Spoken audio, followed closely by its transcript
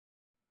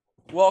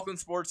Welcome,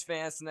 sports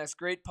fans, to the next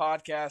great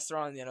podcast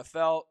surrounding the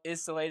NFL.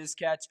 It's the latest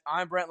catch.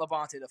 I'm Brent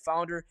Labonte, the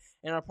founder,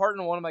 and I'm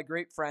partner with one of my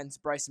great friends,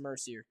 Bryson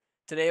Mercier.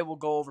 Today, we'll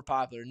go over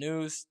popular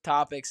news,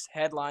 topics,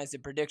 headlines,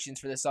 and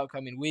predictions for this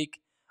upcoming week.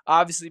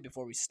 Obviously,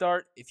 before we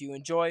start, if you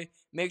enjoy,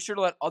 make sure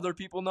to let other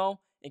people know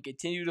and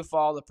continue to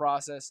follow the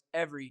process.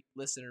 Every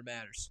listener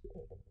matters.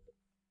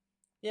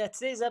 Yeah,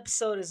 today's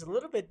episode is a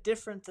little bit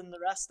different than the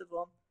rest of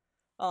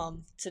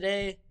them.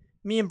 Today,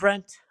 me and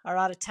Brent are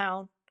out of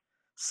town,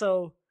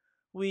 so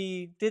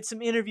we did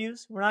some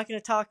interviews. We're not going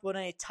to talk about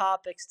any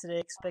topics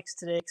today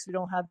because we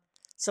don't have.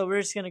 So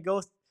we're just going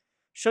to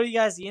show you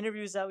guys the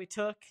interviews that we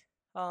took.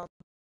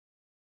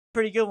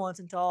 Pretty good ones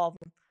into all of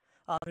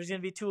them. There's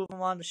going to be two of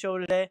them on the show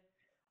today,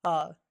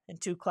 and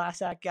two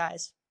class act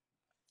guys.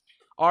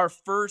 Our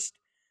first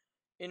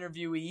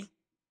interviewee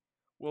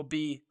will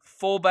be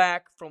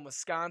fullback from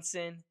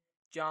Wisconsin,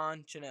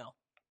 John Chenal.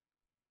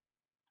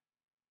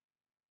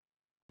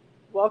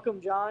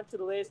 Welcome, John, to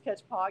the Latest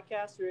Catch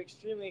podcast. We're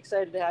extremely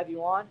excited to have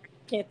you on.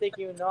 Can't thank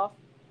you enough.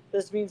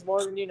 This means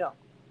more than you know.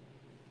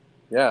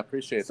 Yeah,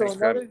 appreciate it. Thanks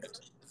for having me.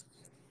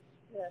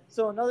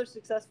 So another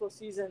successful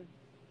season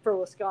for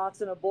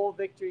Wisconsin, a bowl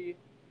victory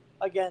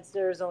against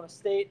Arizona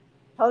State.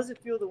 How does it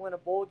feel to win a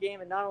bowl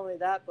game, and not only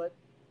that, but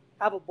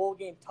have a bowl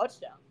game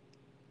touchdown?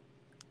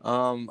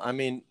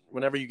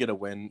 Whenever you get a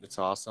win, it's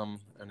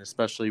awesome, and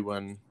especially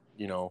when,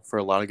 for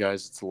a lot of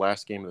guys, it's the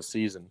last game of the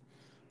season.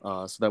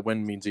 So that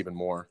win means even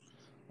more.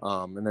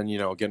 And then,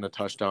 getting a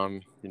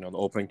touchdown, the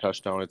opening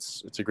touchdown,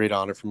 it's a great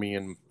honor for me,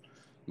 and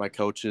my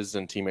coaches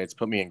and teammates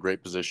put me in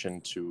great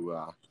position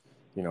to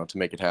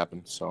make it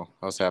happen. So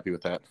I was happy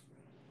with that.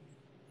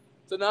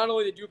 So not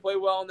only did you play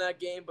well in that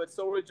game, but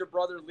so did your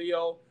brother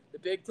Leo, the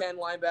Big Ten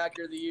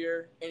linebacker of the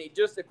year, and he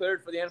just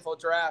declared for the NFL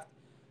draft.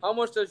 How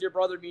much does your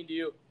brother mean to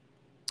you?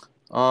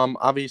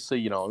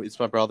 Obviously, it's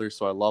my brother,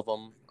 so I love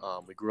him.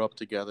 We grew up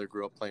together,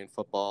 grew up playing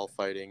football,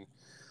 fighting,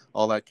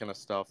 all that kind of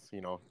stuff,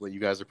 what you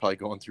guys are probably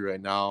going through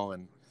right now.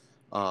 And,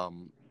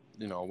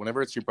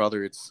 whenever it's your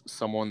brother, it's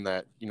someone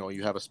that,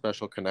 you have a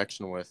special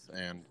connection with,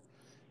 and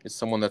it's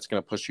someone that's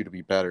going to push you to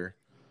be better.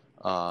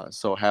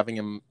 So having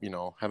him,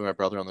 having my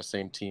brother on the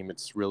same team,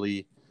 it's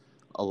really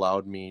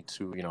allowed me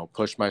to,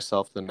 push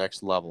myself to the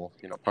next level.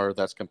 Part of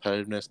that's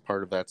competitiveness,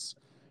 part of that's,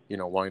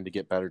 wanting to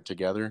get better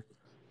together.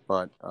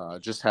 But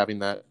just having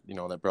that,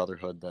 that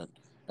brotherhood, that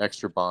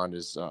extra bond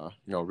is,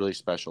 really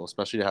special,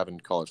 especially to have in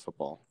college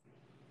football.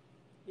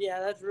 Yeah,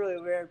 that's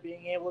really rare,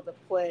 being able to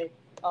play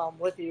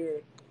with your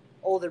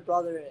older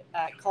brother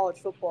at college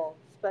football,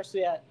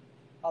 especially at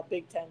a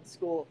Big Ten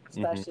school,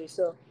 especially. Mm-hmm.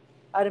 So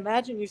I'd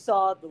imagine you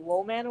saw the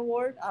Lowman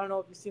Award. I don't know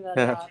if you've seen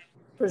that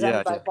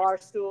presented by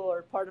Barstool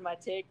or Part of My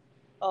Take.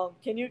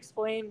 Can you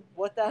explain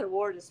what that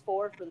award is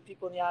for the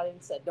people in the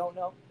audience that don't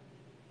know?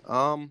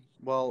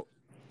 Well,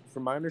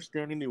 from my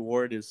understanding, the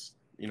award is,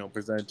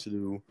 presented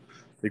to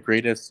the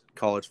greatest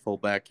college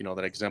fullback,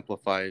 that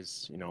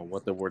exemplifies,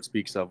 what the award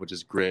speaks of, which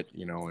is grit,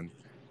 and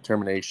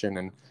determination.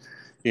 And,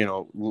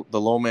 the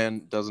low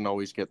man doesn't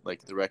always get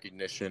like the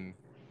recognition,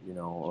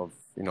 of,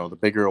 the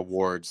bigger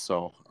awards.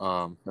 So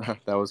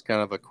that was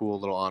kind of a cool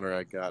little honor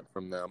I got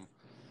from them.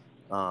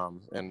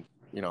 And,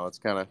 it's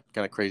kind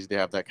of crazy to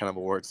have that kind of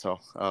award. So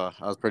I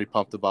was pretty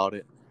pumped about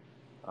it.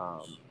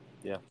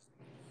 Yeah.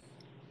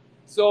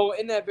 So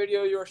in that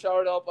video, you were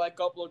shouted out by a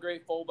couple of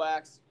great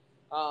fullbacks,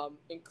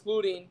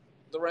 including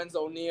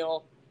Lorenzo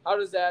Neal. How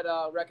does that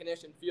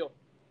recognition feel?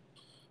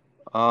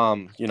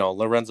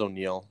 Lorenzo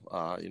Neal,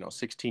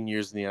 16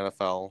 years in the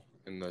NFL,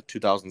 in the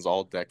 2000s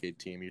all-decade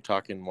team. You're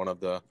talking one of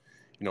the,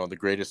 the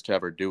greatest to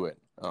ever do it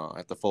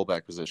at the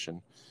fullback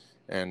position.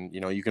 And,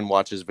 you can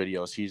watch his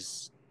videos.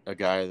 He's a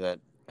guy that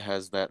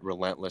has that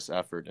relentless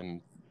effort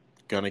and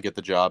going to get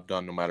the job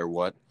done no matter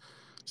what.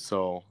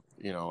 So,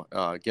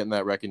 getting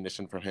that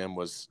recognition from him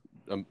was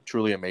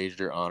truly a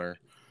major honor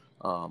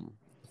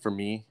for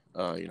me,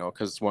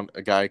 because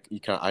a guy you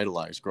kind of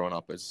idolize growing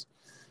up is,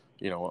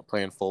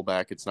 playing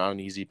fullback. It's not an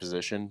easy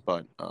position,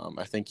 but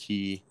I think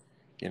he,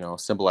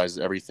 symbolizes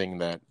everything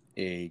that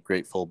a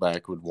great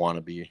fullback would want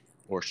to be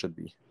or should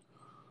be.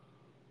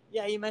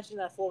 Yeah, you mentioned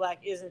that fullback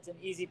isn't an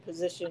easy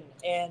position,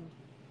 and,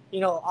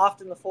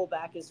 often the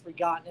fullback is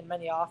forgotten in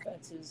many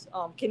offenses.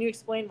 Can you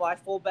explain why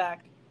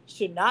fullback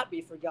should not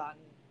be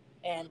forgotten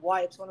and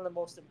why it's one of the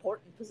most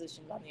important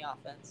positions on the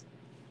offense?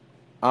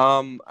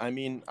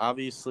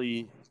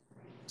 Obviously,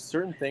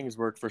 certain things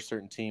work for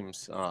certain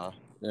teams.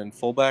 And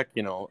fullback,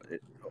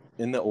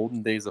 in the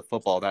olden days of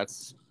football,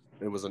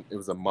 it was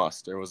a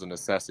must. There was a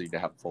necessity to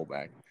have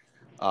fullback.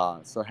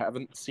 So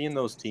seen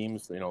those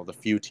teams, the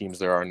few teams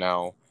there are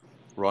now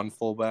run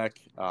fullback,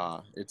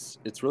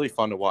 it's really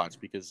fun to watch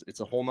because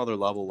it's a whole nother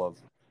level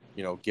of,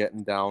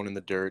 getting down in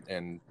the dirt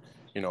and,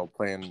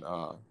 playing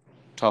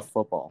tough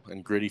football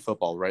and gritty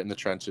football right in the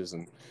trenches.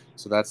 And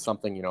so that's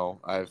something,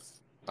 I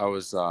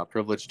was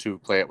privileged to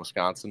play at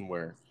Wisconsin,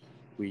 where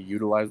we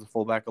utilize the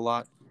fullback a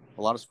lot.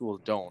 A lot of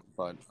schools don't,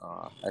 but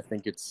I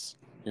think it's,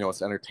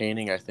 it's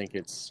entertaining. I think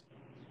it's,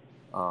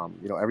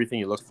 everything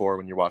you look for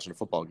when you're watching a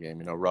football game,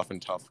 rough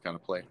and tough kind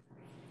of play.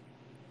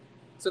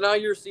 So now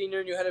you're a senior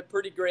and you had a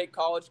pretty great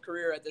college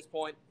career at this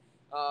point.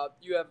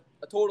 You have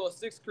a total of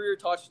 6 career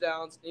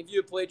touchdowns. If you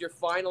had played your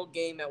final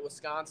game at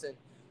Wisconsin,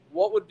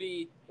 what would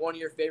be one of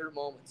your favorite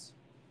moments?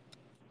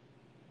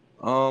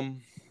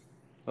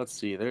 Let's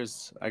see.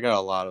 I got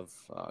a lot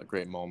of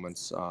great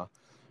moments. I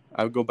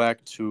would go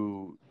back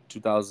to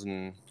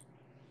 2000.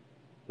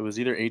 It was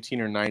either 18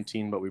 or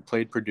 19, but we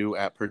played Purdue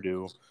at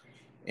Purdue,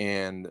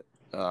 and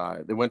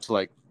they went to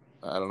like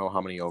I don't know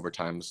how many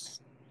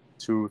overtimes,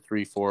 2,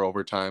 3, 4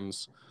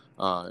 overtimes.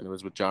 And it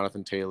was with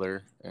Jonathan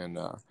Taylor, and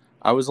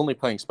I was only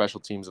playing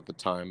special teams at the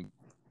time.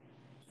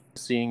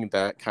 Seeing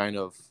that kind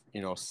of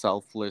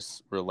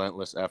selfless,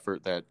 relentless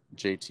effort that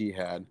JT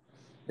had,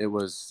 it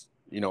was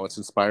it's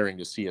inspiring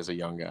to see as a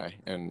young guy,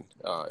 and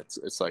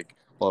it's like,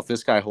 well, if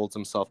this guy holds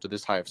himself to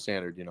this high of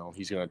standard,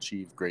 he's going to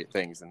achieve great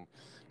things. And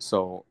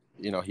so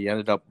he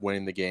ended up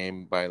winning the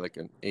game by like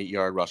an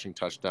 8-yard rushing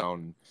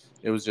touchdown.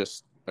 It was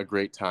just a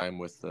great time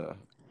with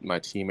my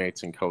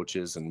teammates and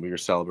coaches, and we were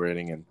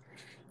celebrating, and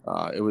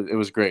it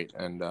was great.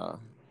 And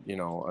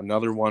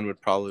another one would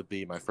probably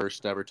be my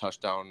first ever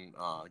touchdown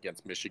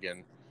against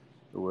Michigan.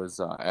 It was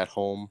at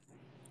home,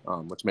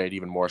 which made it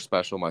even more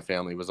special. My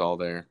family was all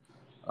there.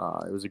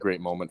 It was a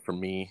great moment for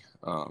me,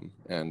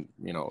 and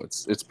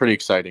it's pretty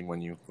exciting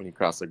when you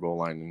cross the goal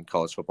line in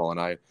college football.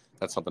 And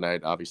that's something I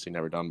had obviously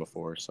never done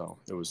before, so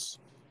it's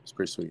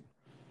pretty sweet.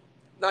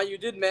 Now, you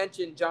did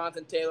mention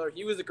Jonathan Taylor.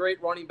 He was a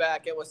great running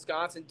back at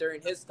Wisconsin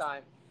during his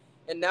time,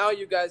 and now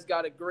you guys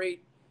got a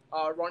great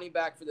running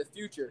back for the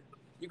future.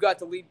 You got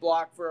the lead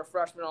block for a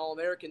freshman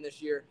All-American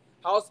this year.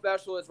 How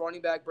special is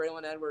running back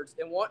Braylon Edwards,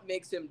 and what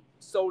makes him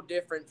so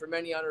different from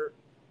many other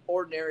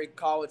ordinary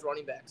college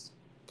running backs?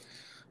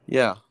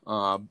 Yeah,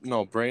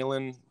 no,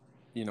 Braylon,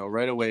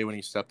 right away when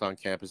he stepped on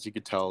campus, you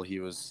could tell he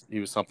was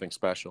something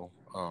special.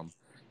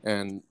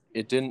 And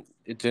it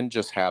didn't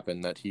just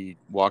happen that he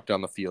walked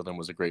on the field and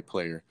was a great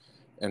player.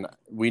 And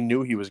we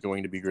knew he was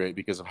going to be great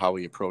because of how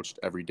he approached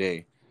every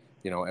day,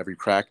 every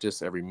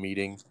practice, every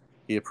meeting.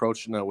 He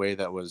approached in a way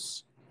that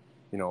was,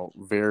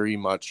 very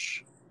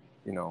much,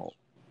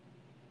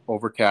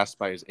 overcast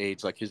by his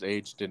age. Like his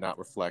age did not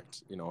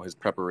reflect, his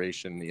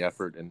preparation, the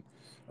effort, and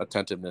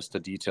attentiveness to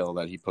detail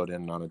that he put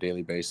in on a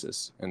daily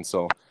basis. And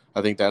so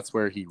I think that's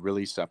where he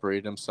really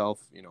separated himself,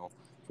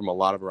 from a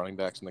lot of running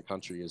backs in the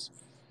country, is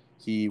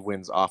he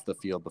wins off the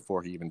field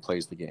before he even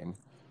plays the game.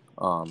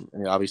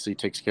 And obviously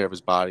takes care of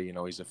his body.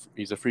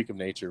 He's a freak of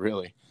nature,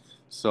 really.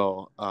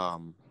 So,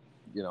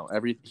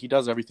 he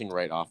does everything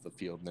right off the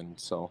field.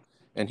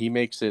 And he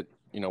makes it,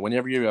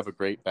 whenever you have a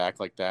great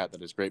back like that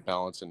has great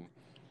balance and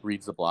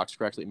reads the blocks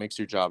correctly, it makes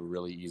your job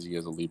really easy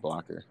as a lead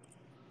blocker.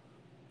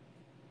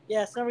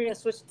 Yeah, so now we're going to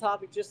switch the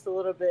topic just a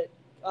little bit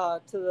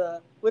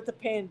with the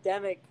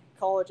pandemic,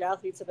 college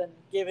athletes have been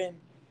given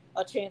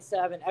a chance to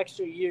have an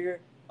extra year.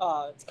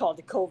 It's called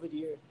the COVID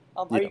year.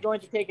 Are you going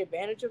to take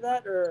advantage of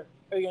that, or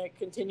are you going to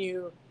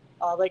continue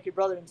like your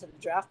brother into the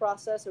draft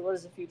process, or what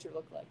does the future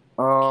look like?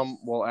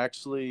 Well,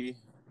 actually,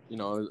 it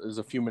was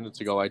a few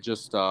minutes ago. I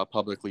just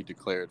publicly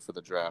declared for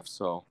the draft.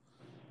 So,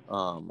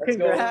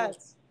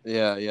 Congrats.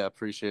 Yeah,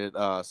 appreciate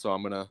it. So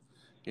I'm gonna,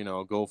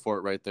 go for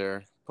it right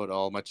there. Put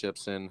all my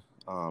chips in.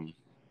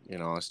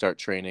 I start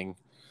training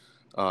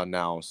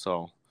now.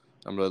 So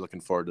I'm really looking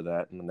forward to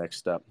that in the next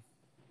step.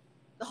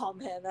 Oh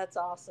man, that's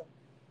awesome.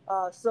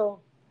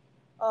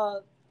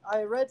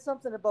 I read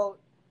something about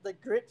the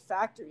Grit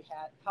Factory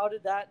hat. How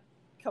did that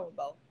come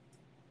about?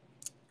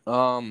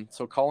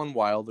 So Colin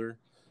Wilder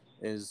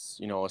is,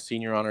 a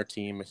senior on our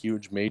team, a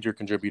huge major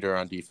contributor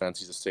on defense.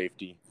 He's a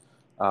safety.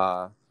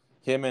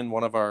 Him and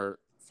one of our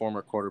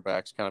former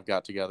quarterbacks kind of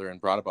got together and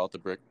brought about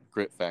the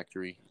Grit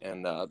Factory.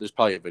 And there's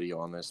probably a video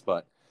on this,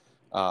 but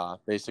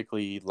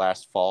basically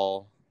last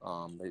fall,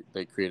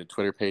 they created a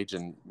Twitter page,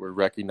 and we're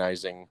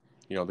recognizing,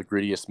 the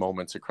grittiest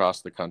moments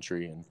across the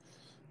country. And,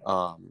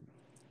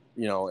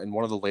 in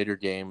one of the later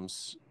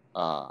games,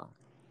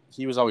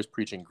 he was always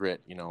preaching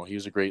grit. He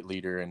was a great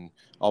leader and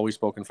always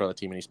spoke in front of the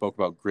team, and he spoke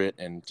about grit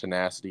and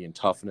tenacity and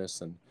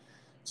toughness. And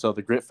so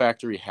the Grit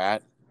Factory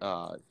hat,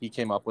 he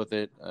came up with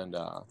it, and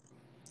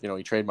he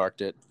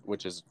trademarked it,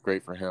 which is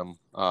great for him.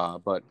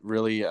 But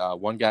really,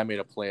 one guy made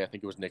a play. I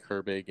think it was Nick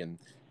Herbig, and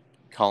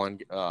Colin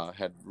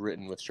had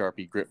written with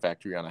Sharpie Grit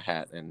Factory on a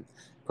hat and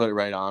put it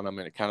right on him,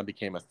 and it kind of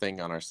became a thing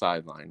on our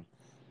sideline.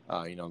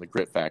 The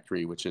Grit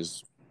Factory, which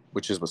is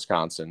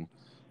Wisconsin,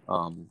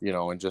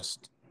 and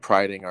just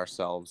priding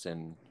ourselves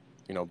in,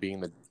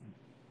 being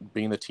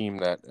the team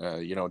that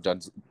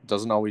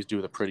doesn't always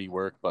do the pretty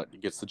work, but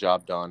gets the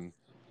job done,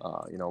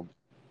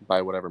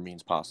 by whatever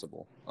means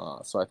possible.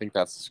 So I think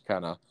that's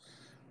kind of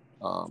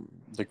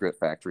the Grit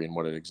Factory and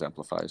what it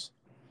exemplifies.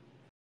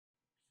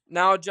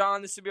 Now,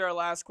 John, this will be our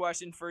last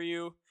question for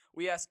you.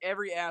 We ask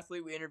every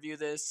athlete we interview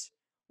this.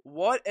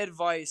 What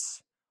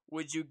advice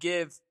would you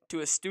give to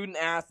a student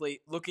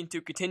athlete looking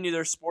to continue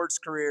their sports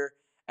career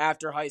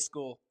after high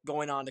school,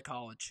 going on to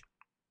college?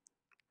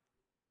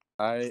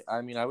 I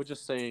would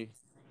just say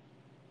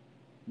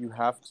you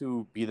have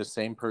to be the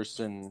same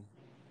person.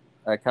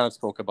 I kind of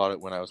spoke about it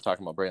when I was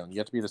talking about Braylon. You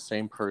have to be the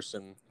same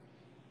person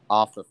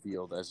off the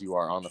field as you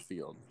are on the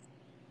field.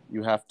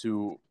 You have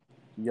to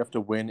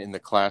win in the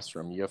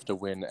classroom. You have to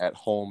win at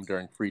home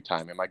during free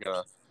time. Am I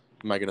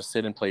gonna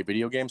sit and play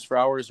video games for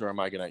hours, or am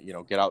I gonna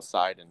get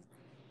outside and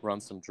run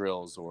some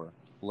drills or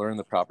learn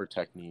the proper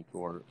technique,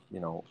 or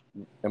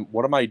and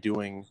what am I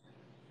doing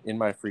in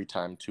my free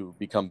time to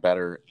become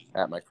better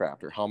at my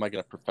craft, or how am I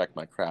going to perfect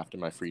my craft in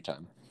my free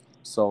time?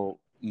 So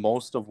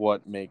most of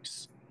what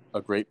makes a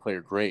great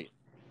player great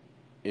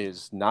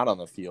is not on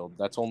the field.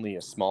 That's only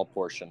a small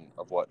portion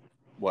of what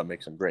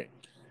makes him great.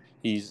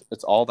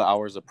 It's all the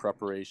hours of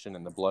preparation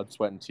and the blood,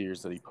 sweat, and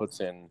tears that he puts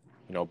in,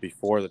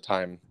 before the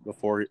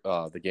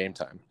game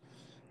time,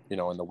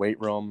 in the weight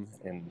room,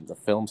 in the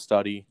film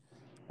study.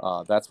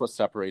 That's what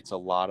separates a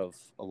lot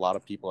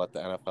of people at the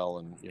NFL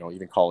and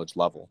even college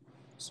level.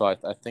 So I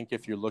think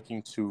if you're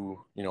looking to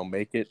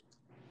make it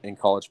in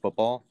college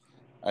football,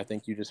 I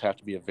think you just have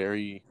to be a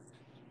very,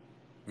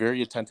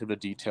 very attentive to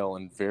detail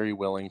and very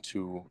willing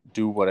to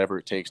do whatever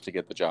it takes to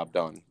get the job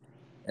done.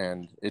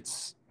 And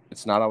it's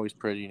not always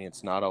pretty and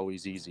it's not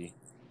always easy.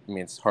 I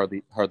mean, it's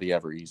hardly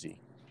ever easy.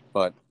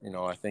 But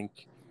I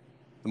think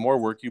the more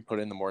work you put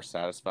in, the more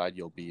satisfied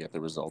you'll be at the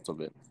result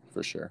of it,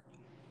 for sure.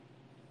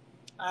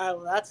 All right,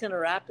 well, that's going to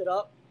wrap it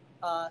up.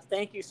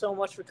 Thank you so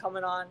much for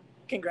coming on.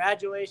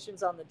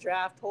 Congratulations on the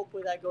draft.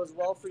 Hopefully that goes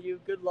well for you.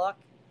 Good luck.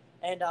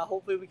 And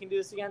hopefully we can do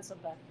this again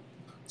sometime.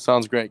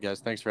 Sounds great, guys.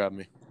 Thanks for having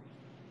me.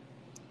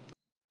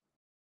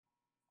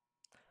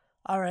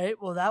 All right,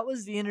 well, that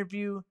was the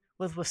interview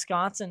with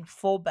Wisconsin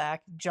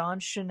fullback John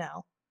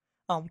Chenal.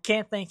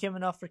 Can't thank him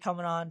enough for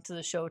coming on to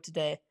the show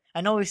today. I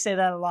know we say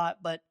that a lot,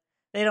 but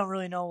they don't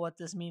really know what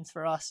this means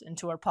for us and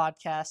to our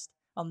podcast.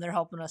 They're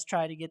helping us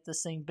try to get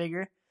this thing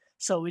bigger.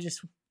 So we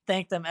just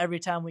thank them every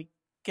time we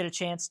get a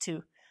chance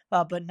to.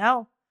 But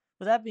now,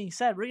 with that being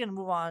said, we're going to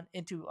move on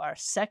into our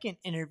second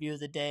interview of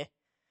the day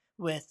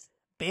with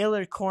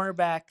Baylor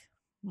cornerback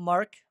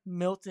Mark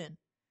Milton.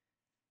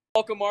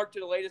 Welcome, Mark, to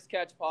the Latest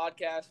Catch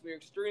podcast. We're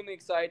extremely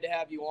excited to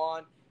have you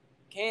on.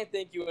 Can't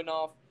thank you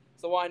enough.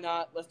 So why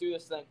not? Let's do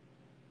this thing.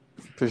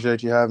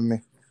 Appreciate you having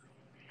me.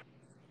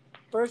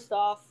 First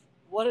off,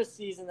 what a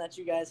season that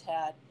you guys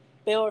had.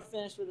 Baylor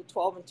finished with a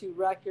 12-2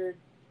 record.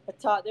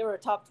 They were a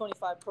top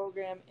 25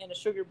 program and a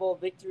Sugar Bowl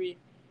victory.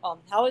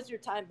 How has your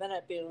time been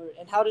at Baylor,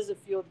 and how does it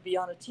feel to be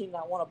on a team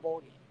that won a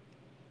bowl game?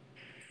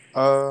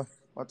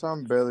 My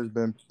time at Baylor's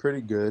been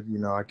pretty good.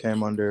 I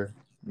came under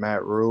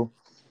Matt Rule.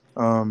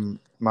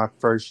 My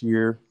first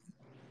year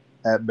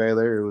at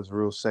Baylor, it was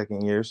Rule's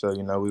second year, so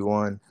we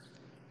won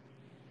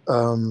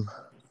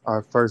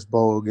our first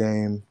bowl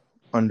game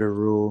under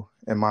Rule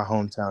in my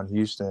hometown,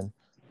 Houston.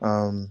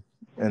 And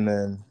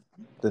then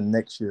the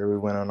next year we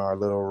went on our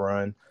little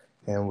run,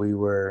 and we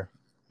were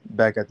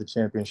back at the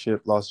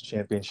championship, lost the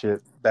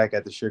championship, back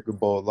at the Sugar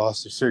Bowl,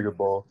 lost the Sugar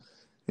Bowl.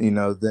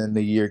 Then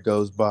the year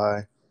goes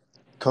by.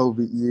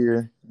 COVID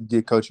year,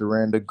 get Coach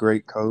Aranda,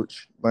 great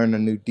coach, learn a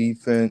new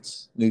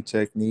defense, new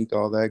technique,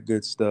 all that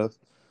good stuff.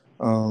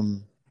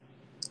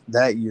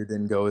 That year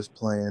didn't go as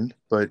planned,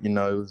 but it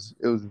was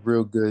a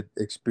real good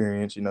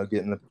experience,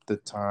 getting the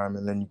time,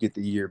 and then you get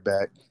the year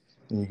back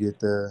and you get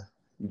to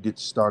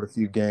start a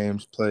few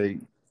games, play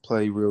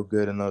real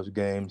good in those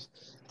games.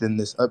 Then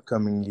this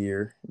upcoming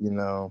year,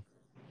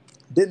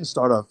 didn't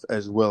start off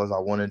as well as I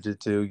wanted it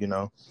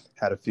to,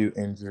 had a few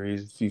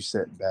injuries, a few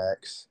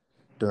setbacks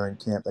during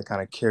camp that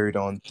kind of carried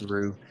on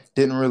through.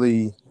 Didn't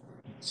really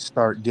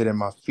start getting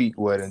my feet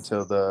wet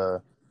until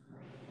the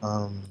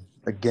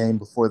game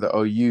before the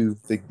OU,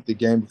 the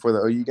game before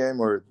the OU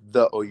game, or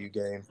the OU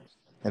game.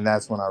 And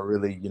that's when I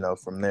really,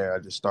 from there, I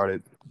just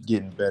started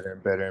getting better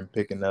and better and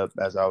picking up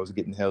as I was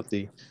getting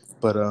healthy.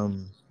 But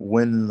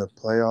winning the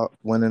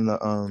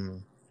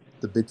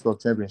Big 12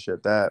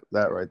 championship, that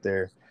right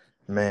there,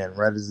 man,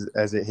 right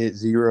as it hit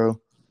zero,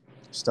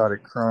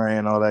 started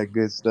crying, all that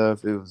good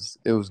stuff. It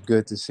was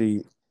good to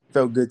see.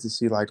 Felt good to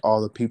see like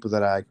all the people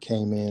that I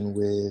came in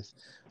with,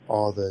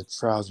 all the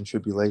trials and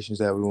tribulations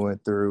that we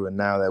went through, and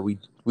now that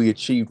we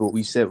achieved what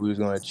we said we was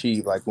going to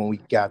achieve. Like when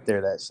we got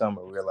there that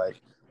summer, we were like,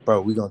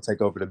 bro, we're going to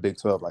take over the Big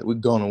 12. Like we're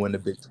going to win the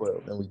Big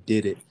 12, and we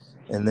did it.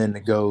 And then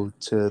to go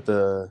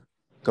to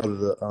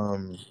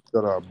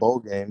our bowl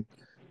game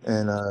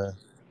and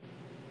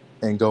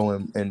go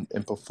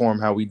and perform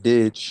how we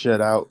did,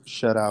 shut out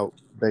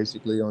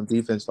basically on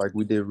defense. Like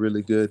we did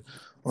really good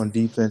on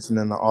defense, and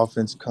then the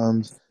offense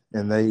comes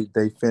and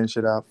they finish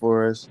it out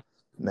for us.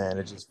 Man,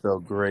 it just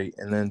felt great.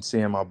 And then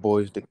seeing my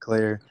boys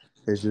declare,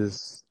 it's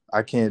just,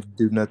 I can't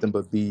do nothing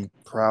but be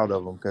proud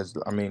of them, because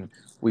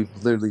we've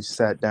literally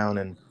sat down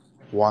and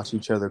watched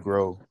each other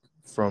grow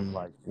from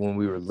like when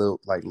we were little,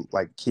 like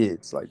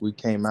kids. Like we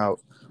came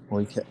out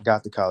when we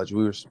got to college,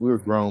 we were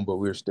grown, but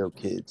we were still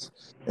kids.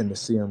 And to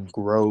see them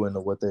grow into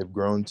what they've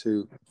grown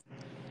to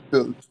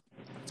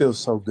feels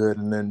so good.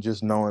 And then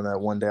just knowing that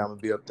one day I'm gonna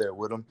be up there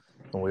with them,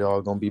 and we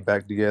all gonna be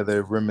back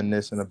together,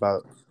 reminiscing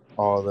about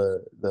all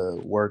the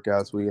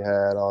workouts we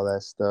had, all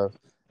that stuff,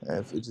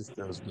 and it just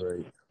feels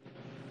great.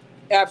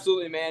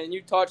 Absolutely, man. And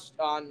you touched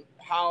on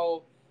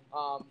how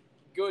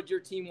good your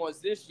team was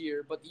this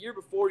year, but the year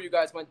before you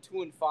guys went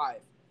 2-5.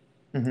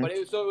 Mm-hmm. But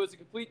it was a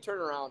complete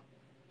turnaround.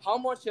 How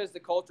much has the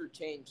culture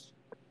changed?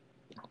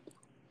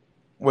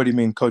 What do you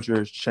mean culture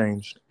has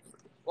changed?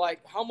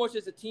 Like, how much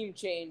has the team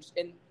changed?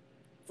 And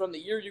from the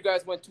year you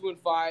guys went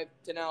 2-5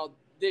 to now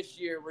this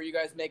year, where you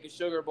guys make a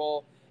Sugar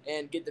Bowl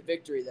and get the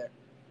victory there.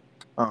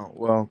 Oh,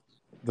 well,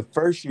 the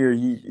first year,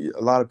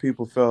 a lot of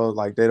people felt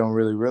like they don't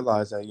really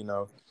realize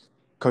that,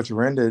 Coach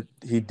Aranda,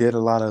 he did a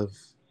lot of,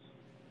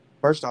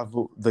 first off,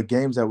 the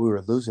games that we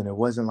were losing, it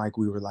wasn't like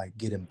we were like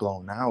getting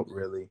blown out,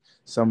 really.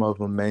 Some of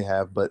them may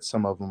have, but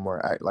some of them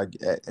were like,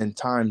 in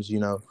times,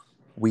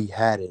 we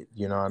had it,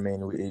 you know what I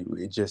mean?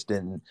 It just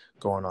didn't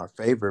go in our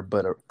favor.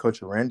 But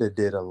Coach Aranda he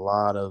did a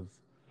lot of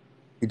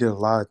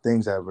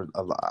things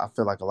that I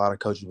feel like a lot of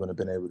coaches wouldn't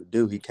have been able to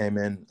do. He came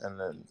in and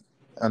then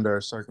under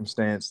a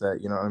circumstance that,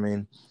 you know what I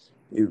mean?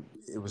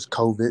 It was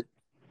COVID.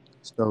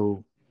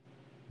 So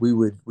we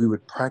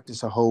would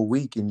practice a whole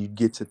week, and you'd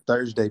get to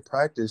Thursday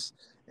practice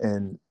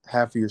and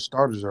half of your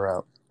starters are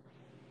out.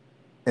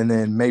 And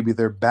then maybe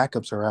their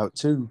backups are out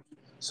too.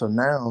 So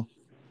now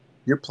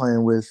you're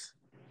playing with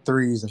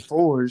threes and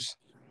fours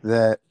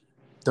that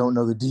don't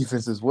know the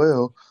defense as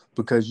well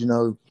because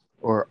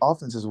or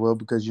offense as well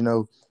because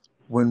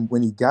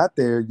when he got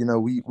there,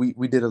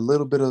 we did a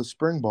little bit of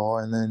spring ball,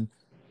 and then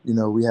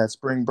we had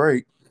spring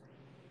break,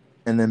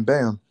 and then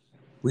bam,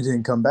 we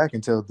didn't come back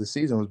until the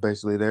season was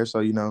basically there. So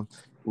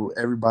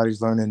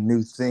everybody's learning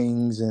new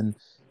things, and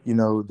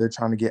they're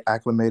trying to get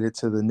acclimated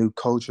to the new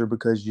culture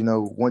because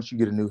once you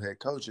get a new head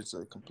coach, it's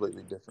a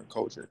completely different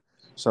culture.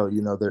 So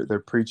they're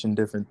preaching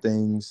different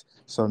things.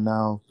 So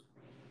now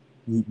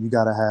you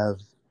got to have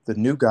the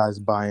new guys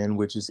buy in,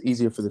 which is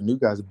easier for the new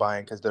guys to buy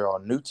in because they're all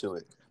new to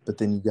it. But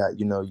then you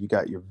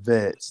got your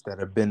vets that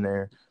have been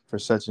there for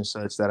such and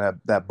such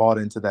that bought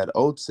into that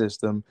old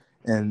system.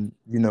 And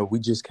we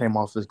just came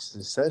off of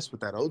success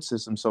with that old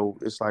system. So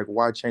it's like,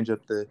 why change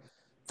up the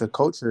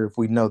culture if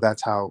we know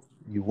that's how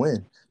you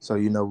win? So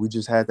we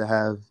just had to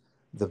have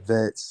the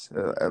vets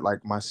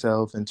like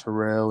myself and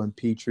Terrell and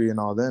Petrie and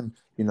all them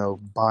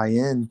buy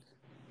in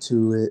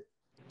to it,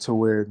 to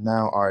where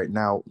now, all right,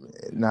 now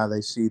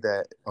they see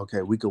that,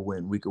 okay, we could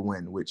win,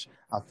 which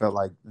I felt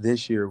like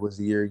this year was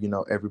the year,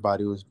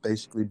 everybody was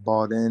basically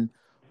bought in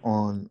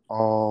on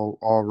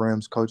all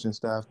Rams coaching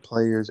staff,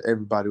 players,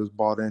 everybody was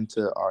bought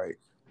into, all right,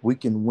 we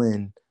can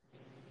win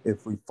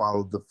if we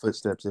follow the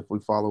footsteps, if we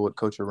follow what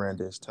Coach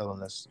Aranda is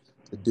telling us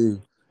to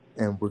do,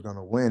 and we're going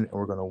to win, and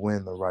we're going to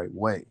win the right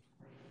way.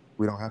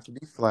 We don't have to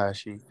be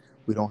flashy.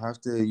 We don't have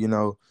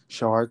to,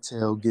 show our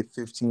tail, get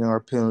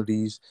 15-yard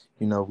penalties.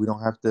 We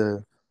don't have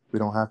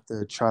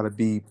to try to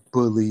be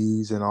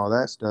bullies and all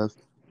that stuff.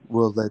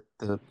 We'll let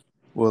the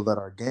we'll let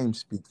our game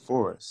speak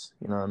for us.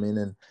 You know what I mean?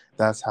 And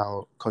that's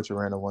how Coach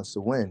Aranda wants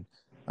to win.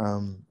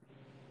 Um,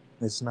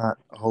 it's not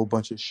a whole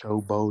bunch of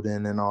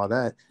showboating and all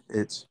that.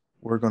 It's,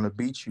 we're gonna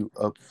beat you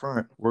up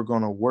front. We're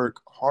gonna work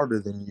harder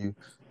than you.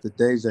 The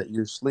days that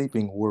you're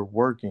sleeping, we're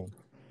working.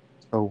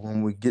 So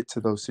when we get to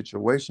those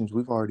situations,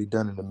 we've already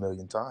done it a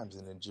million times,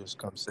 and it just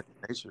comes second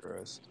nature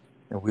to us.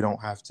 And we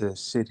don't have to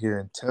sit here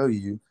and tell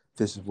you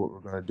this is what we're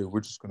going to do. We're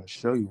just going to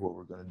show you what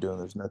we're going to do, and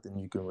there's nothing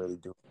you can really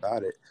do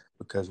about it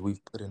because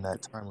we've put in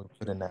that time, we've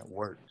put in that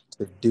work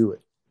to do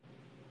it.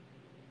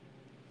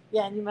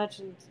 Yeah, and you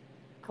mentioned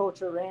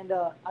Coach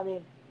Aranda. I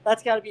mean,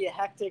 that's got to be a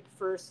hectic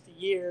first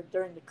year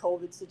during the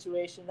COVID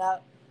situation.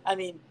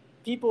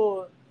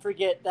 People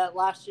forget that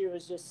last year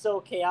was just so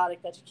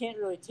chaotic that you can't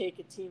really take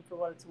a team for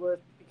what it's worth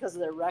because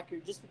of their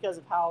record, just because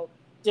of how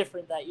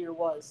different that year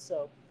was.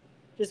 So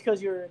just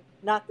because you're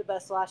not the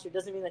best last year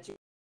doesn't mean that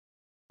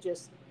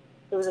it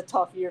was a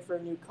tough year for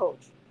a new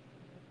coach.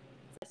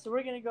 So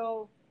we're going to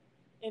go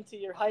into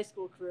your high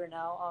school career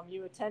now.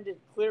 You attended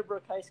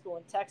Clearbrook High School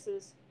in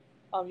Texas.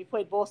 You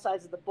played both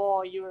sides of the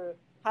ball. You were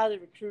highly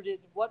recruited.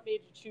 What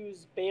made you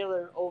choose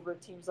Baylor over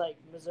teams like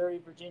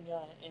Missouri,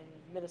 Virginia, and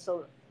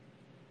Minnesota?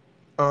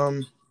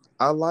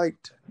 I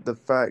liked the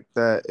fact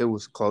that it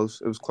was close.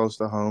 It was close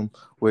to home,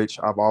 which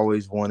I've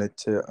always wanted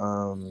to.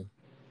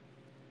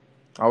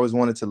 I always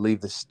wanted to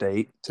leave the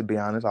state. To be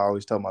honest, I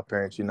always tell my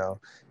parents,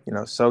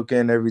 soak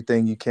in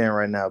everything you can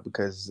right now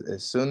because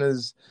as soon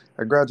as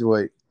I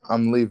graduate,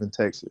 I'm leaving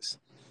Texas.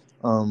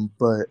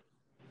 But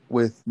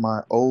with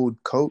my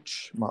old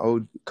coach,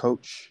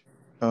 Coach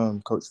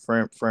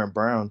Fran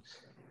Brown,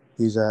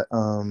 he's at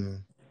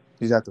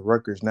he's at the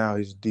Rutgers now.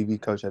 He's a DB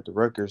coach at the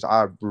Rutgers.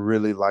 I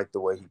really like the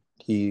way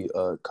he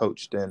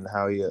coached and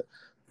how he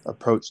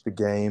approached the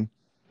game,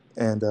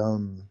 and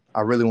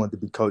I really wanted to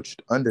be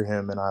coached under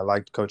him. And I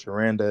liked Coach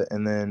Aranda,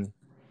 and then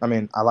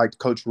I liked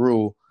Coach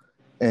Rule,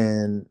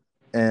 and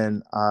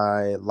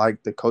I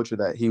liked the culture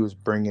that he was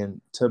bringing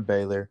to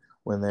Baylor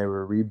when they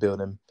were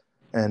rebuilding,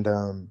 and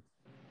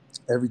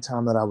every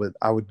time that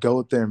I would go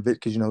up there and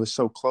visit because it's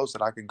so close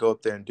that I could go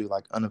up there and do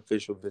like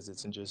unofficial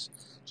visits and just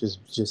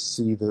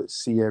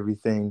see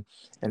everything.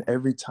 And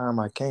every time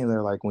I came,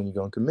 they're like, "When you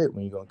gonna commit?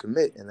 When you gonna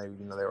commit?" And they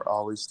were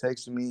always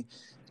texting me,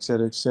 et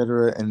cetera, et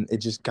cetera. And it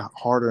just got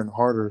harder and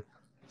harder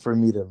for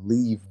me to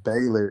leave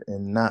Baylor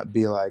and not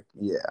be like,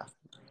 "Yeah,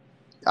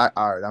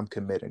 all right, I'm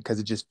committed," because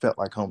it just felt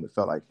like home. It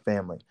felt like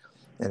family.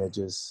 and it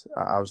just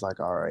I was like,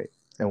 all right.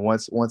 And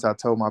once I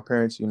told my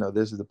parents,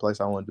 this is the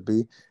place I wanted to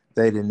be,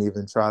 they didn't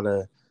even try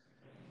to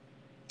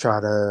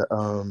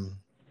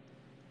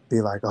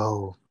be like,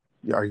 oh,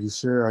 are you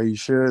sure? Are you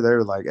sure? They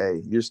were like,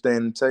 hey, you're staying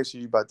in Texas.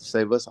 You're about to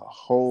save us a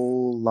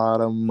whole lot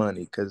of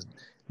money because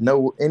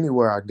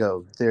anywhere I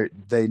go,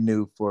 they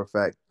knew for a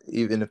fact,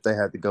 even if they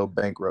had to go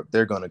bankrupt,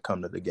 they're going to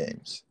come to the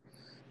games.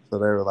 So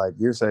they were like,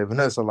 you're saving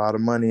us a lot of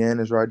money, and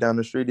it's right down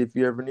the street. If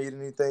you ever need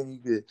anything, you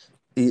could.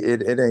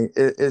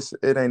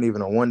 It ain't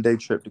even a 1 day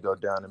trip to go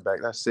down and back.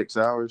 That's 6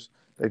 hours.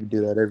 They could do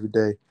that every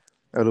day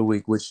of the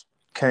week, which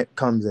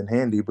comes in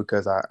handy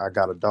because I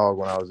got a dog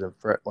when I was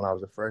when I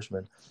was a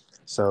freshman.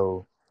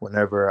 So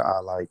whenever I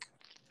like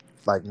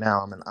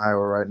now I'm in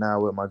Iowa right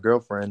now with my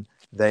girlfriend,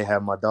 they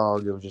have my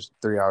dog. It was just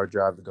a 3 hour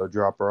drive to go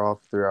drop her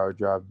off, 3 hour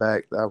drive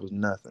back. That was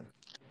nothing.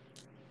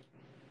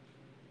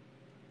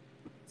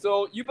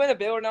 So you've been at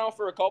Baylor now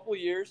for a couple of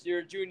years. You're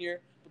a junior.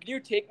 But can you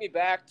take me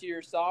back to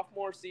your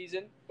sophomore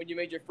season when you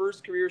made your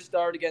first career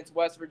start against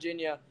West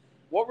Virginia?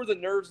 What were the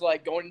nerves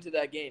like going into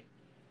that game?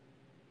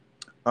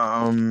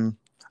 I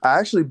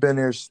actually been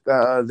here.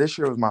 This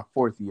year was my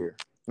 4th year.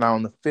 Now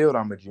on the field,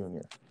 I'm a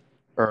junior,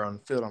 or on the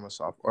field, I'm a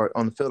sophomore. Or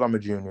on the field, I'm a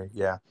junior.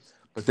 Yeah,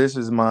 but this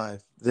was my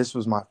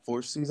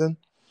 4th season.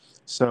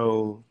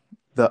 So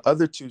the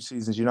other 2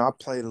 seasons, I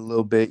played a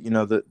little bit.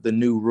 The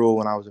new rule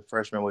when I was a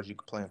freshman was you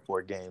could play in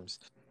 4 games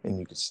and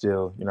you could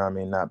still,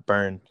 not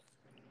burn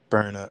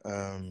a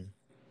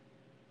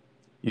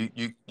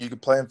you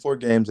could play in 4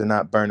 games and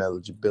not burn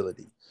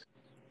eligibility.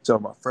 So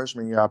my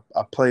freshman year,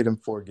 I played in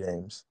 4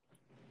 games,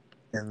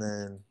 and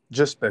then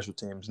just special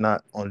teams,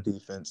 not on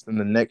defense. Then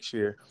the next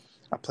year,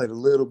 I played a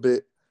little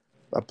bit.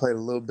 I played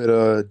a little bit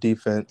of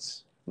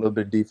defense, a little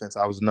bit of defense.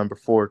 I was number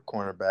 4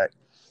 cornerback.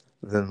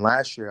 Then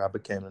last year, I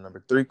became the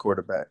number 3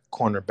 cornerback,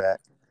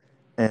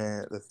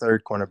 and the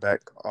 3rd cornerback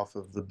off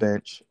of the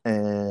bench.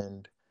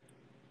 And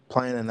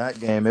playing in that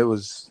game, it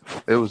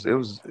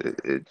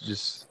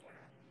just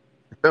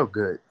felt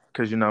good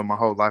because my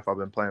whole life I've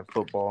been playing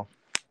football,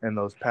 and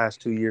those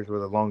past 2 years were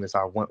the longest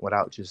I went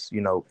without just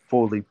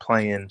fully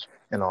playing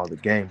in all the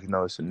games.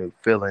 It's a new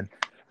feeling,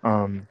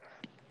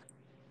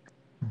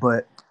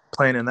 but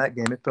playing in that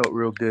game, it felt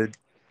real good.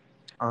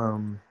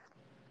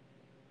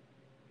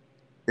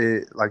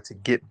 It like to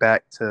get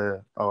back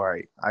to, all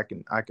right, I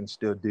can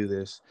still do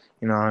this.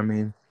 You know what I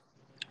mean?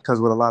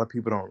 Because what a lot of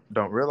people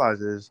don't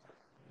realize is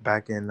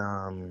back in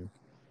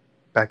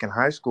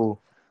high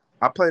school,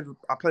 I played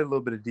a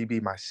little bit of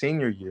DB my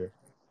senior year,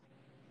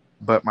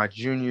 but my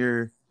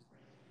junior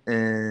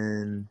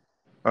and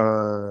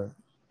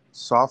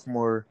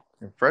sophomore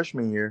and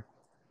freshman year,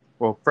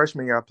 well,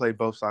 freshman year I played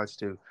both sides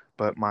too,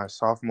 but my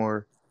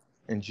sophomore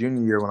and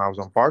junior year when I was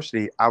on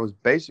varsity, I was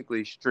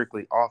basically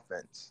strictly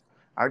offense.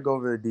 I'd go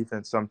over the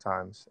defense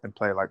sometimes and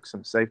play like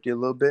some safety a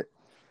little bit,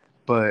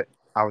 but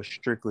I was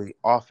strictly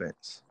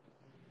offense.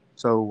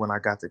 So when I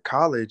got to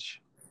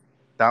college,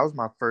 that was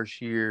my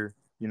first year,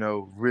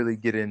 really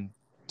getting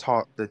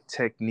taught the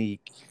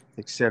technique,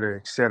 et cetera,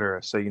 et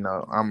cetera. So,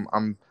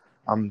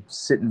 I'm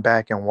sitting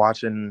back and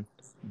watching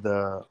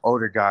the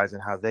older guys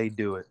and how they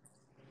do it.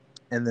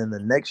 And then the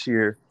next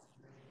year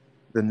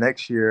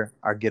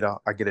I get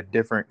a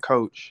different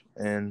coach,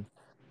 and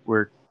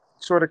we're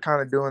sort of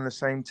kind of doing the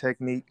same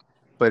technique,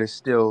 but it's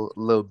still a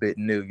little bit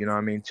new. You know what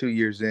I mean? 2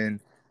 years in,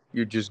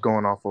 you're just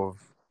going off of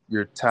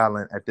your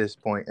talent at this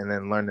point and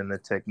then learning the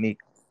technique.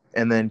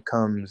 And then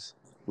comes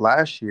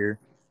last year,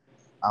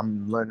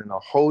 I'm learning a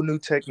whole new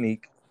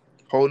technique,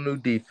 whole new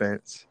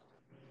defense,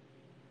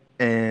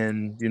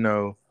 and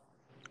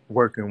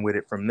working with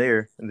it from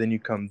there. And then you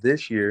come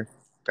this year,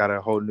 got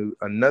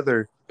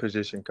another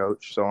position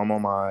coach. So I'm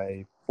on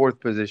my 4th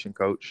position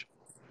coach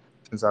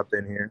since I've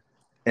been here,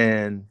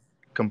 and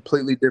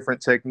completely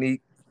different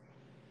technique.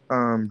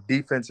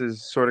 Defense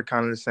is sort of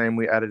kind of the same.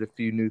 We added a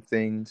few new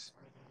things,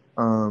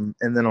 and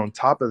then on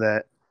top of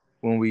that,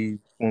 when we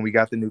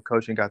got the new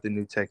coach and got the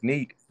new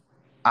technique,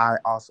 I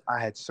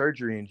had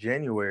surgery in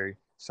January,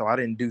 so I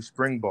didn't do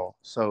spring ball.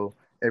 So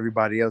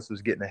everybody else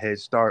was getting a head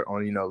start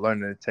on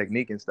learning the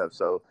technique and stuff.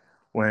 So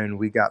when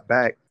we got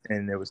back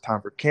and it was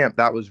time for camp,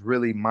 that was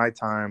really my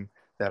time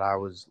that I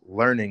was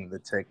learning the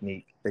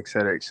technique, et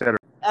cetera, et cetera.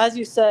 As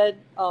you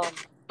said,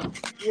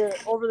 you're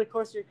over the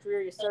course of your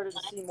career, you started to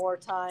see more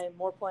time,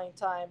 more playing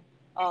time.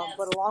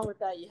 But along with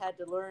that, you had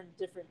to learn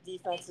different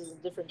defenses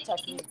and different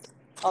techniques.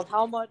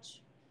 How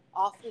much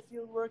off the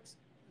field work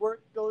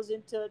goes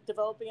into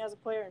developing as a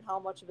player, and how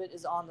much of it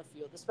is on the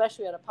field,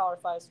 especially at a Power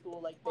 5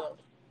 school like Baylor?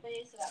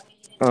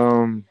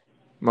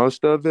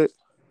 Most of it,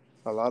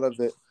 a lot of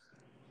it,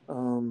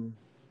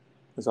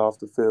 is off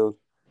the field.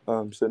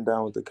 Sitting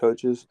down with the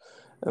coaches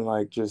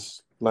and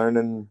just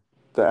learning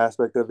the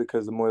aspect of it,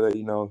 because the more that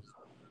you know,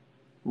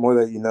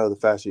 the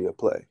faster you'll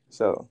play.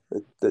 So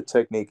the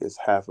technique is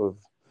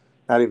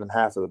not even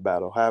half of the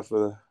battle.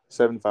 75%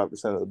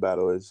 of the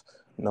battle is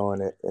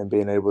knowing it and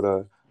being able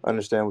to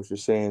understand what you're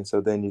seeing,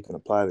 so then you can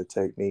apply the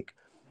technique.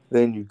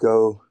 Then you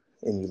go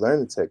and you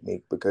learn the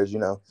technique, because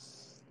in a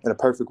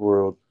perfect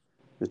world,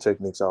 your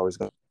technique's always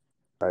going to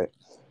be right.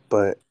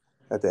 But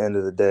at the end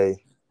of the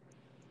day,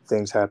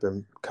 things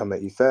come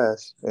at you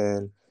fast,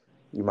 and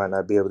you might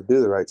not be able to do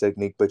the right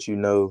technique, but you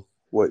know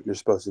what you're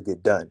supposed to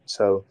get done.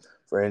 So,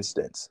 for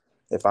instance,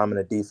 if I'm in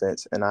a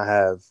defense and I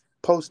have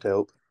post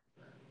help,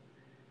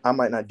 I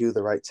might not do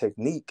the right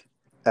technique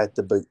at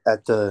the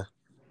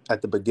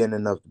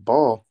beginning of the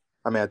ball.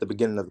 I mean, at the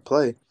beginning of the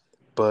play,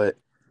 but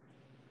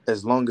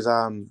as long as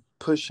I'm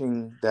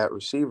pushing that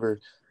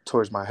receiver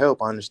towards my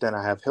help, I understand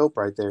I have help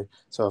right there.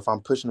 So if I'm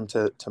pushing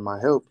them to my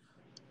help,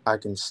 I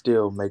can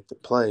still make the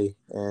play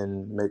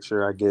and make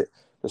sure I get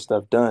the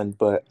stuff done.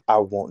 But I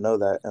won't know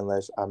that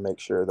unless I make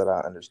sure that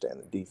I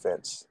understand the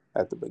defense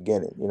at the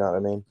beginning. You know what I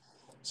mean?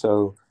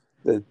 So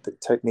the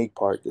technique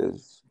part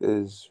is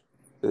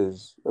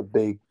a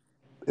big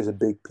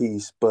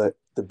piece, but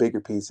the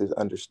bigger piece is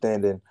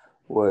understanding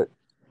what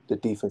the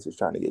defense is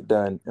trying to get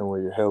done and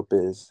where your help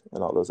is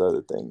and all those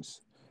other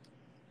things.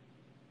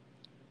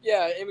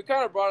 Yeah, and we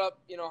kind of brought up,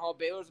 how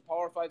Baylor's a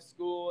Power 5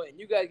 school, and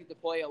you guys get to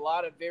play a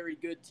lot of very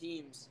good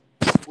teams,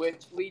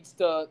 which leads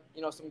to,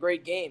 some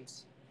great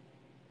games.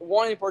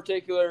 One in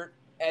particular,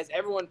 as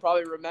everyone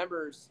probably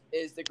remembers,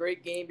 is the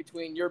great game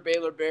between your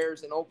Baylor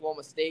Bears and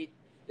Oklahoma State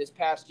this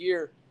past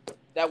year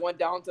that went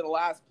down to the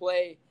last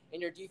play,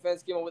 and your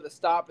defense came up with a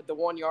stop at the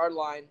 1 yard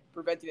line,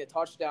 preventing a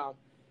touchdown.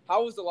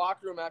 How was the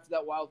locker room after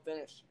that wild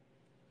finish?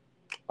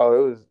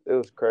 Oh, it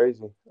was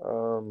crazy.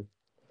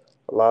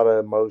 A lot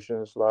of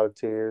emotions, a lot of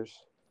tears.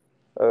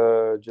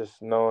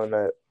 Just knowing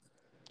that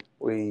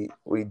we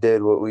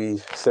did what we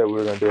said we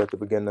were going to do at the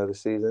beginning of the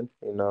season.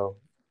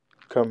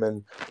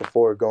 Coming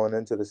before going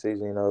into the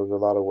season, there was a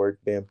lot of work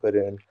being put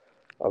in,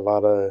 a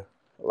lot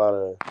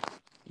of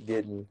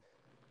getting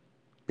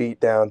beat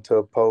down to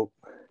a pulp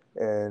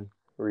and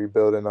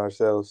rebuilding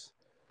ourselves,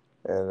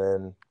 and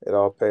then it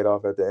all paid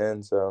off at the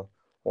end. So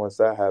once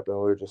that happened,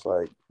 we were just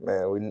like,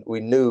 man, we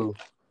knew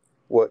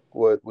what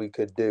we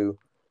could do,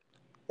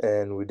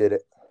 and we did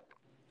it.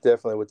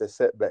 Definitely with the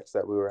setbacks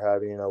that we were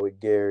having, with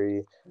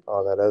Gary,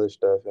 all that other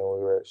stuff, and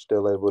we were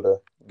still able to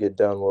get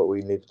done what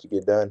we needed to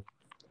get done.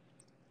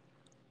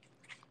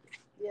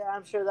 Yeah,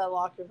 I'm sure that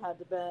locker room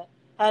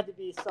had to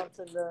be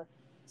something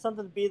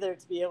to be there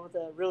to be able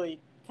to really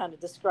kind of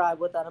describe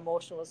what that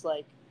emotion was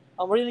like.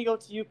 We're gonna go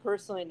to you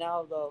personally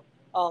now, though.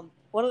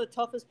 One of the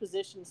toughest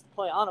positions to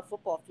play on a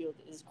football field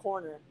is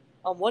corner.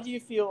 What do you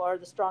feel are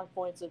the strong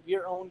points of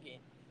your own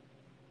game?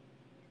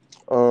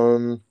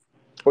 Um,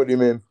 what do you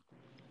mean?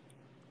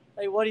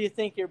 Like, what do you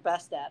think you're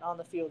best at on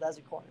the field as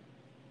a corner?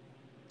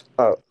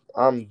 Oh,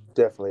 I'm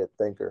definitely a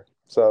thinker.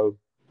 So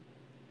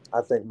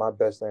I think my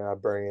best thing I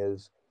bring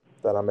is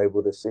that I'm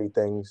able to see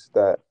things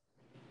that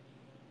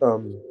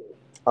um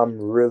I'm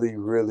really,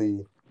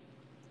 really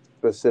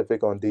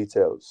specific on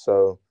details.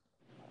 So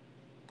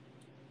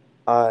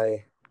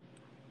I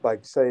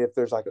like say if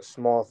there's like a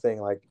small thing,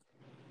 like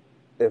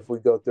if we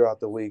go throughout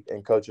the week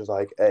and coach is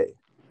like, hey,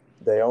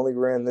 they only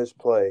ran this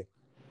play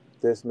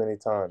this many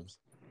times,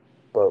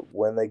 but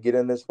when they get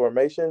in this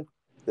formation,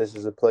 this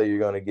is a play you're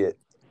gonna get.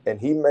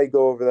 And he may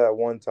go over that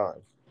one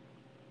time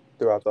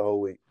throughout the whole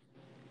week.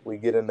 We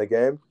get in the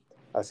game,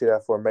 I see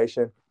that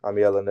formation, I'm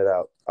yelling it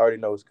out. I already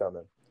know what's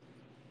coming.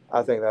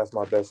 I think that's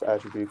my best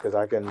attribute because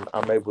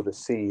I'm able to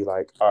see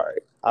like, all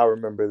right, I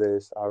remember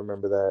this, I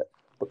remember that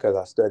because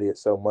I study it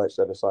so much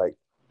that it's like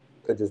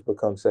it just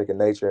becomes second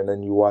nature. And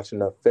then you watch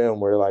enough film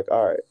where you're like,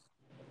 all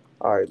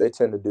right, they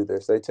tend to do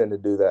this, they tend to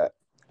do that.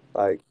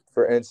 Like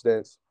for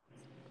instance,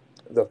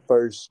 the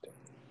first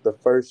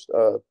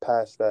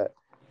pass that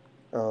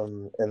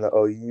in the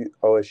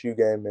OSU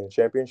game in the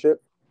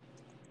championship,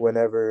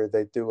 whenever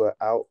they threw it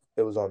out,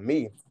 it was on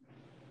me.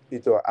 He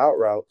threw an out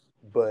route,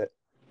 but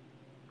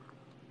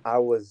I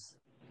was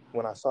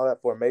when I saw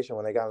that formation,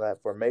 when they got in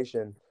that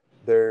formation,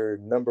 their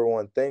number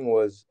one thing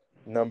was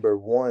number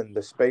one,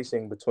 the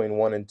spacing between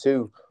one and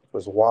two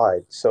was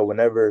wide. So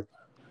whenever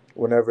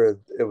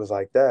it was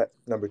like that,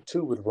 number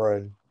two would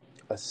run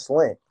a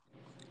slant,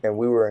 and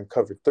we were in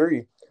cover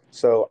three.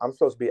 So I'm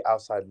supposed to be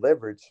outside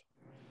leverage.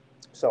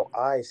 So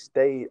I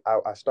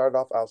started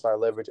off outside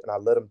leverage, and I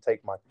let him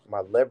take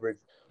my leverage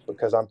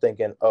because I'm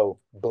thinking, oh,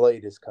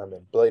 Blade is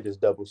coming. Blade is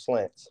double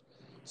slants.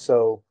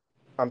 So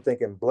I'm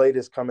thinking Blade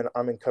is coming.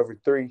 I'm in cover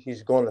three.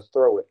 He's going to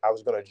throw it. I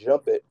was going to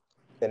jump it,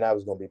 and that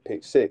was going to be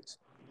pick six.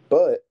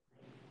 But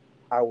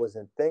I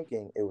wasn't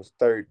thinking it was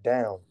third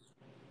down.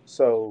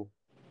 So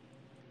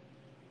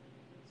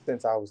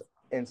since I was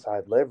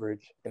inside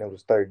leverage and it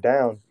was third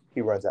down,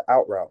 he runs an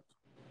out route.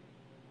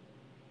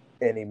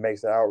 And he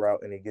makes the out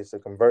route and he gets the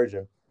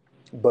conversion.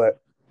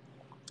 But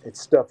it's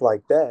stuff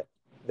like that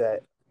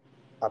that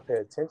I pay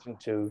attention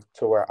to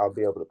where I'll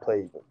be able to play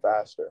even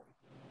faster.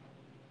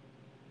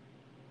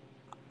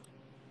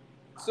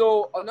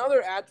 So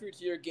another attribute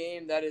to your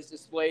game that is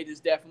displayed is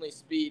definitely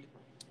speed.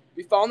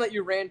 We found that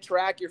you ran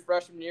track your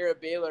freshman year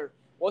at Baylor.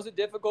 Was it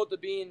difficult to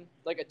being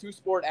like a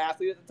two-sport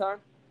athlete at the time?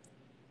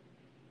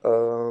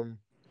 Um,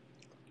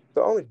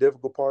 the only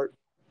difficult part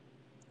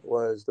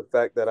was the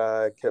fact that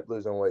I kept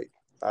losing weight.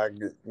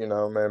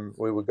 Man,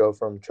 we would go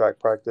from track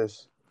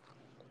practice,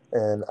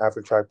 and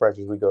after track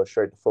practice, we go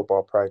straight to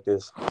football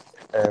practice.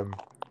 And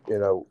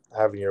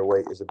having your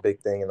weight is a big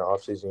thing in the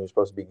off season. You're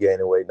supposed to be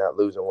gaining weight, not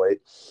losing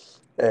weight.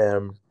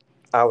 And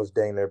I was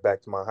dang near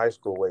back to my high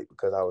school weight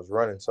because I was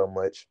running so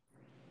much.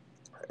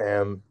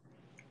 And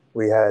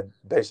we had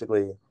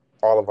basically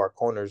all of our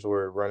corners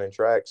were running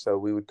track. So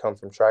we would come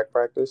from track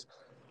practice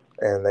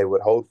and they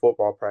would hold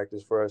football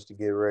practice for us to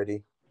get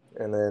ready.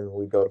 And then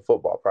we'd go to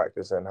football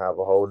practice and have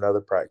a whole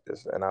nother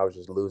practice. And I was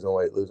just losing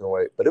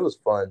weight. But it was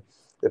fun.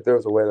 If there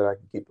was a way that I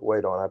could keep the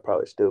weight on, I'd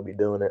probably still be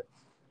doing it.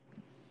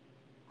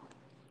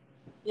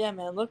 Yeah,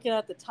 man, looking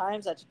at the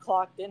times that you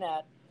clocked in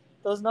at,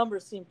 those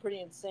numbers seem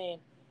pretty insane.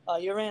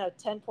 You ran a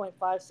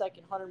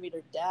 10.5-second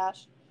 100-meter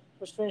dash,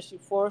 which finished you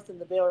fourth in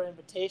the Baylor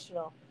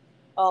Invitational.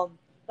 Now,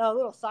 a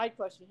little side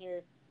question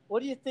here.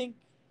 What do you think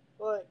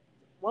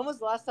when was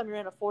the last time you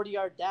ran a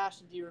 40-yard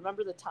dash, and do you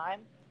remember the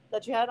time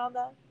that you had on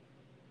that?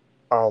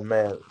 Oh,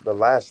 man, the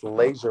last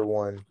laser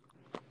one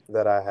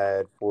that I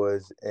had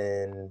was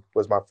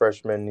my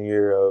freshman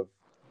year of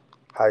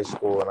high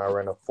school, and I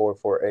ran a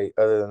 4.48.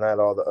 Other than that,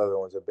 all the other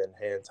ones have been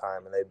hand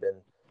time, and they've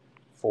been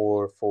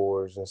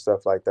 4.4s and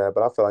stuff like that.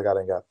 But I feel like I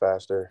done got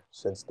faster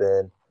since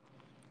then.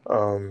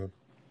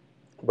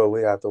 But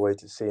we have to wait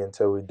to see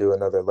until we do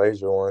another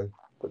laser one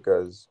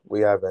because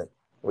we haven't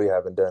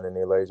done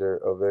any laser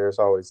over there. It's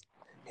always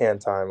hand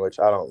time, which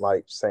I don't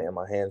like saying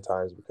my hand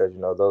times because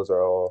those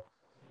are all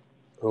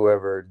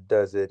whoever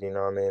does it. You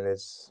know what I mean?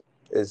 It's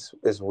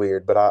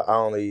weird, but I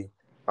only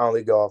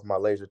go off my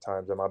laser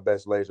times, and my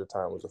best laser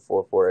time was a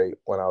 4.48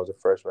 when I was a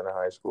freshman in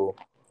high school.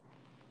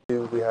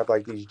 We have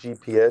like these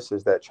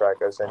GPSs that track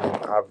us, and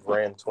I've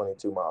ran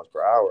 22 miles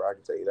per hour. I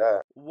can tell you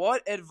that.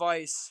 What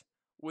advice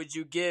would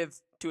you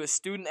give to a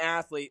student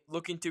athlete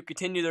looking to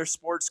continue their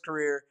sports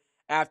career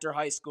after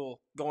high school,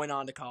 going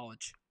on to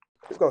college?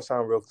 It's gonna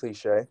sound real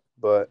cliche,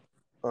 but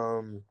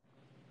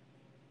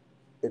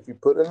if you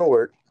put in the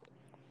work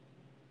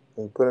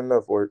and you put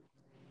enough work,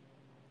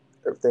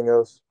 everything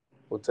else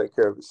will take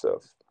care of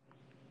itself.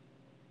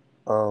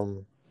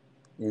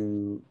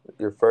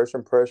 Your first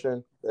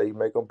impression that you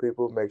make on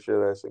people, make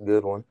sure that's a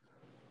good one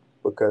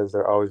because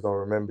they're always gonna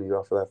remember you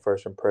off of that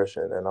first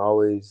impression, and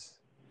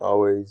always, you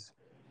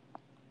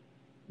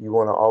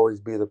want to always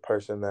be the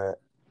person that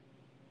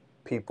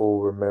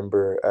people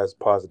remember as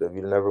positive.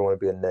 You never want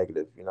to be a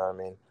negative. You know what I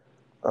mean?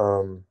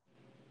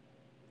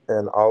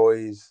 And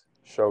always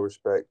show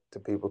respect to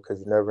people because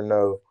you never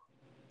know.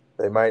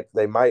 They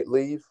might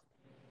leave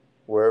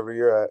wherever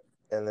you're at,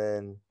 and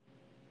then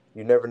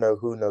you never know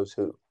who knows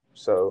who.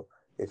 So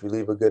if you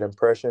leave a good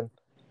impression,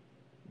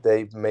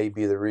 they may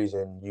be the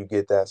reason you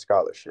get that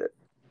scholarship.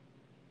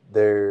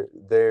 Their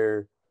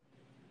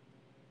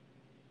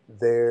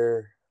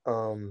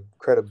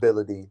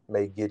credibility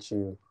may get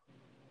you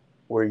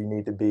where you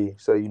need to be.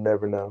 So you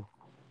never know.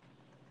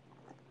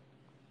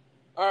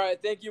 All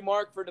right, thank you,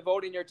 Mark, for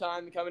devoting your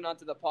time and coming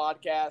onto the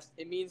podcast.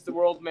 It means the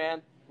world,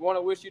 man. We want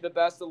to wish you the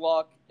best of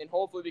luck, and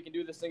hopefully we can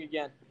do this thing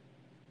again.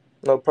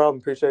 No problem.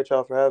 Appreciate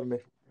y'all for having me.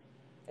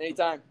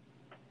 Anytime.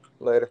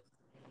 Later.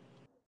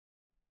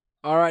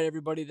 All right,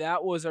 everybody,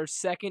 that was our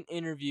second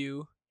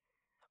interview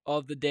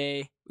of the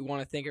day. We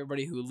want to thank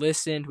everybody who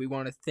listened. We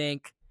want to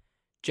thank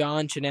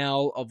John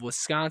Chenal of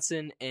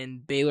Wisconsin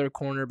and Baylor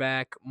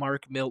cornerback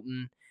Mark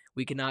Milton.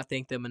 We cannot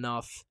thank them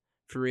enough.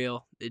 For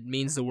real, it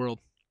means the world.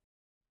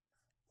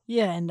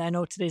 Yeah, and I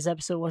know today's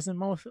episode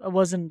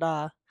wasn't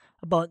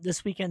about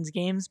this weekend's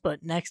games,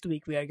 but next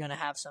week we are going to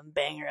have some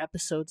banger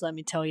episodes. Let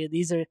me tell you,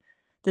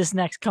 this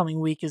next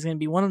coming week is going to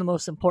be one of the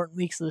most important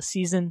weeks of the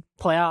season.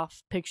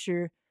 Playoff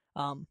picture,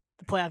 the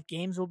playoff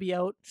games will be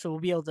out, so we'll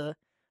be able to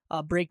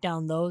break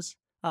down those.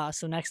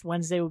 So next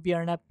Wednesday will be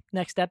our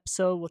next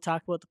episode. We'll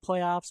talk about the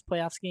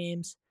playoffs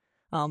games,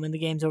 and the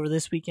games over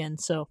this weekend.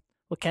 So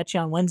we'll catch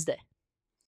you on Wednesday.